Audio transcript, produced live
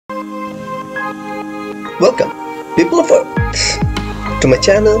Welcome, people of Earth, to my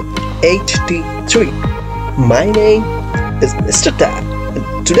channel Ti3. My name is Mr. Tab,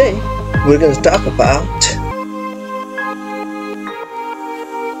 and today we're going to talk about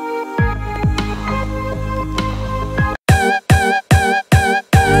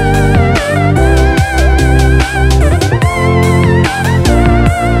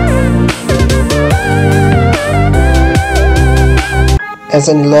As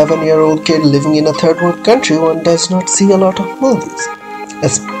an 11-year-old kid living in a third world country, one does not see a lot of movies,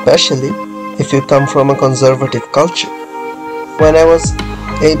 especially if you come from a conservative culture. When I was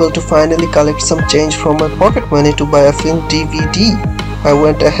able to finally collect some change from my pocket money to buy a film DVD, I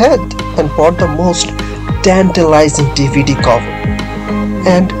went ahead and bought the most tantalizing DVD cover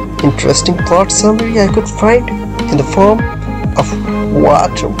and interesting plot summary I could find in the form of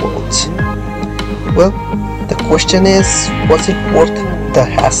Waterworld. Well, the question is, was it worth the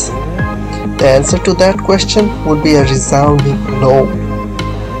hassle? The answer to that question would be a resounding no.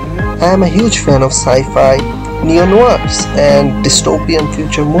 I am a huge fan of sci-fi, neo-noirs and dystopian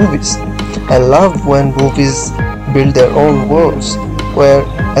future movies. I love when movies build their own worlds, where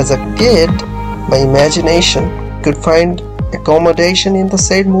as a kid my imagination could find accommodation in the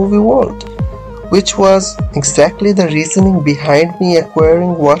said movie world, which was exactly the reasoning behind me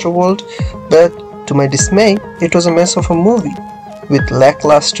acquiring Waterworld. But to my dismay, it was a mess of a movie with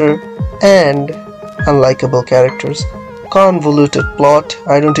lackluster and unlikable characters, convoluted plot.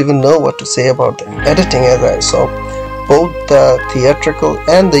 I don't even know what to say about the editing, as I saw both the theatrical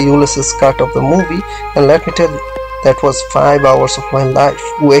and the Ulysses cut of the movie, and let me tell you, that was 5 hours of my life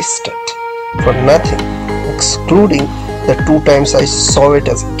wasted for nothing, excluding the 2 times I saw it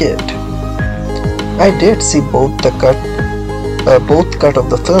as a kid. I did see both cut of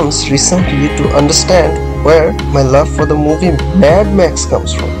the films recently to understand where my love for the movie Mad Max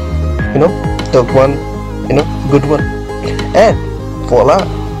comes from. The one, good one. And voila,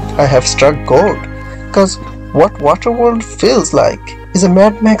 I have struck gold, because what Waterworld feels like is a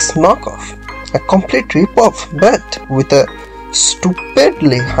Mad Max knockoff, a complete ripoff, but with a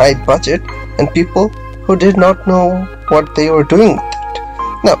stupidly high budget and people who did not know what they were doing with it.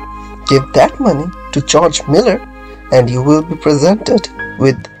 Now, give that money to George Miller and you will be presented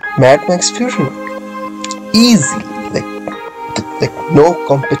with Mad Max Fury Road. Easily, like no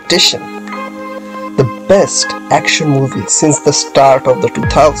competition. The best action movie since the start of the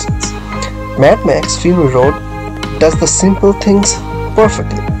 2000s. Mad Max Fury Road does the simple things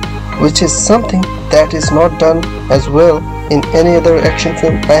perfectly, which is something that is not done as well in any other action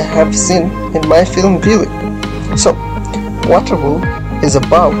film I have seen in my film viewing. So, Waterworld is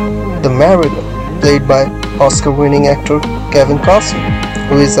about the Mariner, played by Oscar-winning actor Kevin Costner,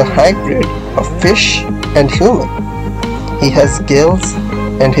 who is a hybrid of fish and human. He has gills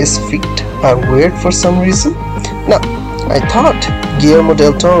and his feet are weird for some reason. Now, I thought Guillermo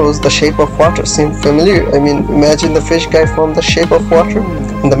del Toro's The Shape of Water seemed familiar. I mean, imagine the fish guy from The Shape of Water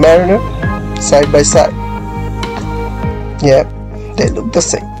and the Mariner side by side. Yeah, they look the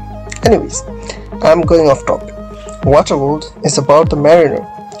same. Anyways, I'm going off topic. Waterworld is about the Mariner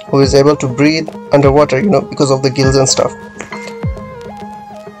who is able to breathe underwater, because of the gills and stuff.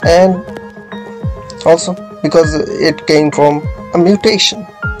 And also because it came from a mutation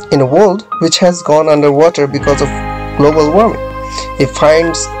in a world which has gone underwater because of global warming. He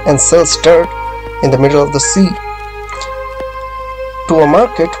finds and sells dirt in the middle of the sea to a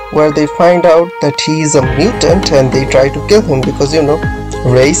market where they find out that he is a mutant and they try to kill him because,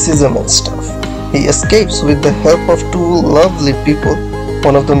 racism and stuff. He escapes with the help of 2 lovely people,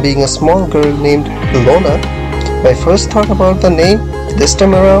 one of them being a small girl named Ilona. My first thought about the name this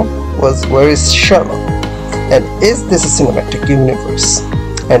time around was, where is Sherlock? And is this a cinematic universe?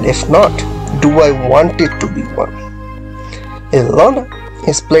 And if not, do I want it to be one? Ilona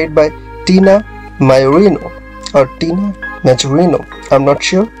is played by Tina Majorino, I'm not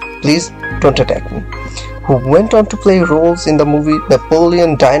sure, please don't attack me, who went on to play roles in the movie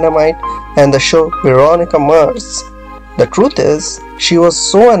Napoleon Dynamite and the show Veronica Mars. The truth is, she was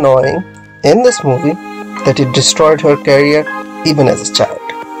so annoying in this movie that it destroyed her career even as a child.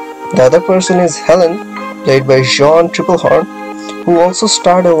 The other person is Helen, played by Jean Triplehorn, who also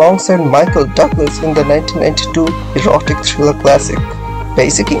starred alongside Michael Douglas in the 1992 erotic thriller classic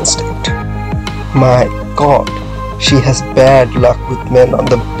Basic Instinct. My god, she has bad luck with men on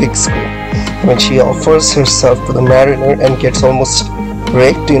the big screen when she offers herself to the Mariner and gets almost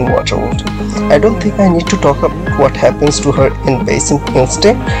raped in Waterworld. I don't think I need to talk about what happens to her in Basic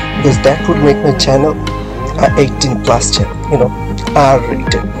Instinct, because that would make my channel a 18+ channel,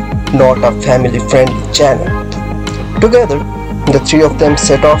 R-rated, not a family-friendly channel. Together, the three of them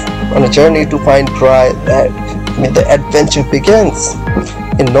set off on a journey to find dry land. The adventure begins.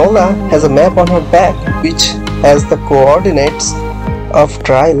 Enola has a map on her back which has the coordinates of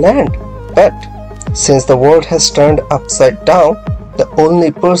dry land, but since the world has turned upside down, the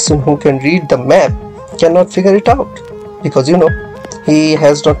only person who can read the map cannot figure it out, because he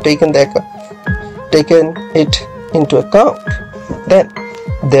has not taken it into account. Then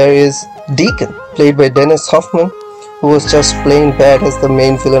there is Deacon, played by Dennis Hoffman, who was just plain bad as the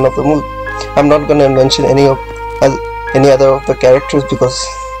main villain of the movie. I'm not gonna mention any other of the characters because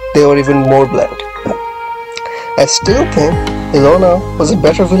they were even more bland. I still think Ilona was a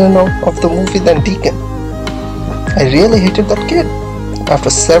better villain of the movie than Deacon. I really hated that kid. After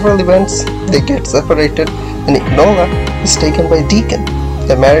several events, they get separated and Enola is taken by Deacon.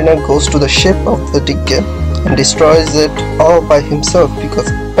 The mariner goes to the ship of the Deacon and destroys it all by himself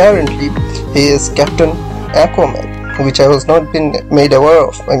because apparently he is Captain Aquaman, which I was not been made aware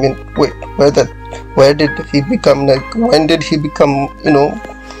of. I mean, wait, where did he become, like, when did he become,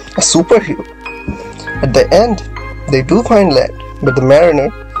 a superhero? At the end, they do find land, but the mariner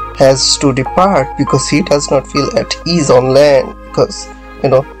has to depart because he does not feel at ease on land because,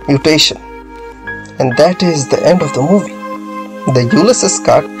 mutation. And that is the end of the movie. The Ulysses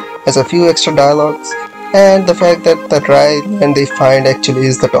cut has a few extra dialogues, and the fact that the dry land they find actually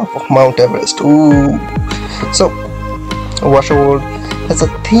is the top of Mount Everest. Ooh. So, Waterworld has a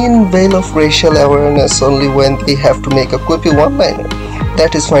thin veil of racial awareness only when they have to make a quippy one-liner.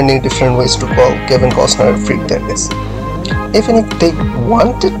 That is finding different ways to call Kevin Costner a freak that is. Even if they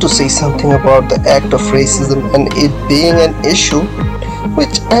wanted to say something about the act of racism and it being an issue,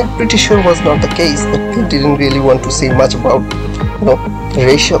 which I'm pretty sure was not the case, that they didn't really want to say much about,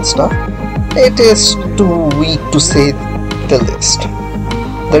 racial stuff, it is too weak to say the least.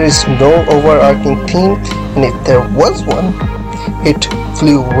 There is no overarching theme, and if there was one, it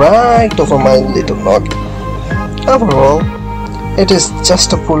flew right over my little noggin. Overall, it is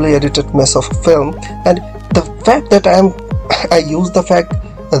just a poorly edited mess of a film, and the fact that I use the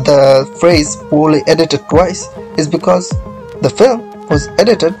phrase poorly edited twice is because the film was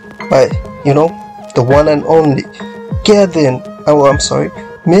edited by, the one and only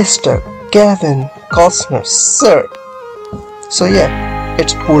Mr. Kevin Costner, sir. So yeah,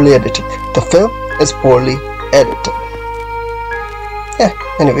 it's poorly edited. The film is poorly edited. Yeah,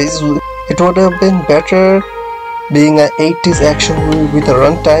 anyways, it would have been better being an 80s action movie with a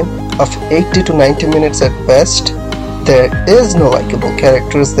runtime of 80 to 90 minutes at best. There is no likable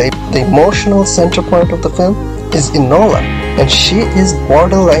characters. The emotional center point of the film is Enola, and she is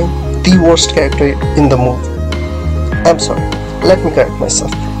borderline the worst character in the movie. I'm sorry, let me correct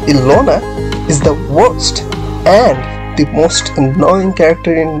myself. Ilona is the worst and the most annoying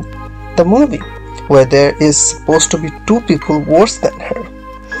character in the movie, where there is supposed to be two people worse than her.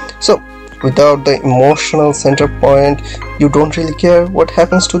 So, without the emotional center point, you don't really care what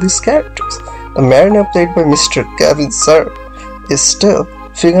happens to these characters. The mariner, played by Mr. Kevin Sir, is still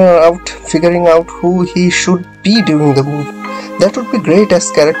figuring out who he should be during the movie. That would be great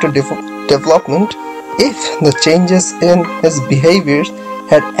as character development if the changes in his behaviors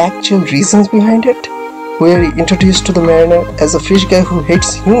had actual reasons behind it. We are introduced to the mariner as a fish guy who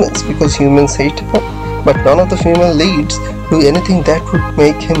hates humans because humans hate him, but none of the female leads do anything that would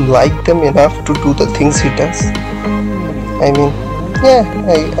make him like them enough to do the things he does. I mean, yeah,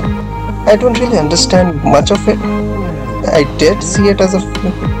 I don't really understand much of it. I did see it as a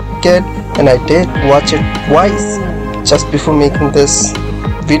kid and I did watch it twice just before making this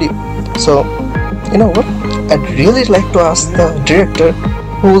video. So, you know what? I'd really like to ask the director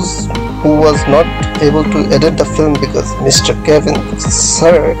who was not able to edit the film because Mr. Kevin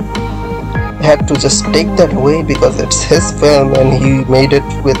Sir had to just take that away because it's his film and he made it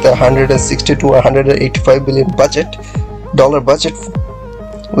with a 160 to 185 billion dollar budget,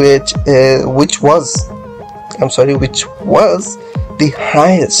 which was the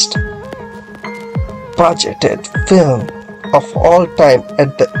highest budgeted film of all time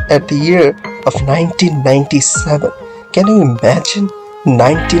at the year of 1997. Can you imagine?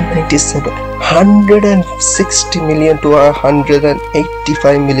 1997, 160 million to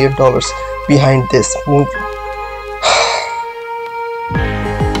 185 million dollars behind this movie.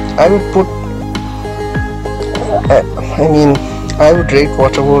 I would rate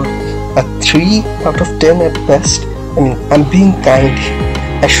Waterworld a 3 out of 10 at best. I mean, I'm being kind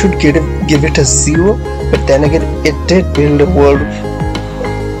here. I should give it a 0, but then again, it did build a world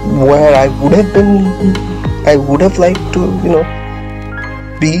where I would have liked to,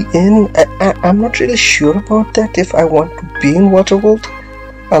 be in. I'm not really sure about that if I want to be in Waterworld,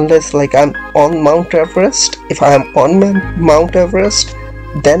 unless like I'm on Mount Everest. If I am on Mount Everest,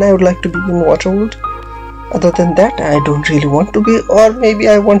 then I would like to be in Waterworld. Other than that, I don't really want to be, or maybe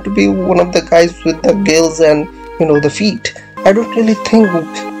I want to be one of the guys with the gills and the feet. I don't really think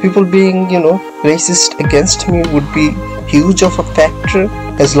people being racist against me would be huge of a factor,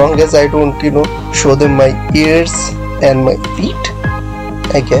 as long as I don't show them my ears and my feet,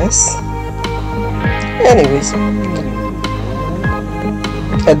 I guess. Anyways,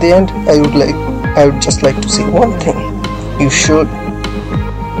 at the end, I would just like to say one thing. You should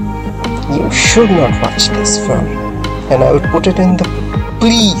not watch this film, and I would put it in the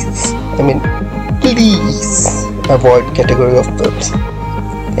please avoid category of films.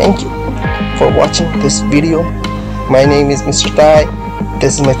 Thank you for watching this video. My name is Mr. Ti.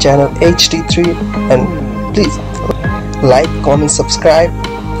 This is my channel Ti3, and please like, comment, subscribe,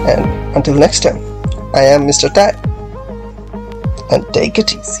 and until next time, I am Mr. Ti, and take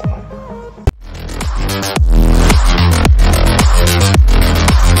it easy.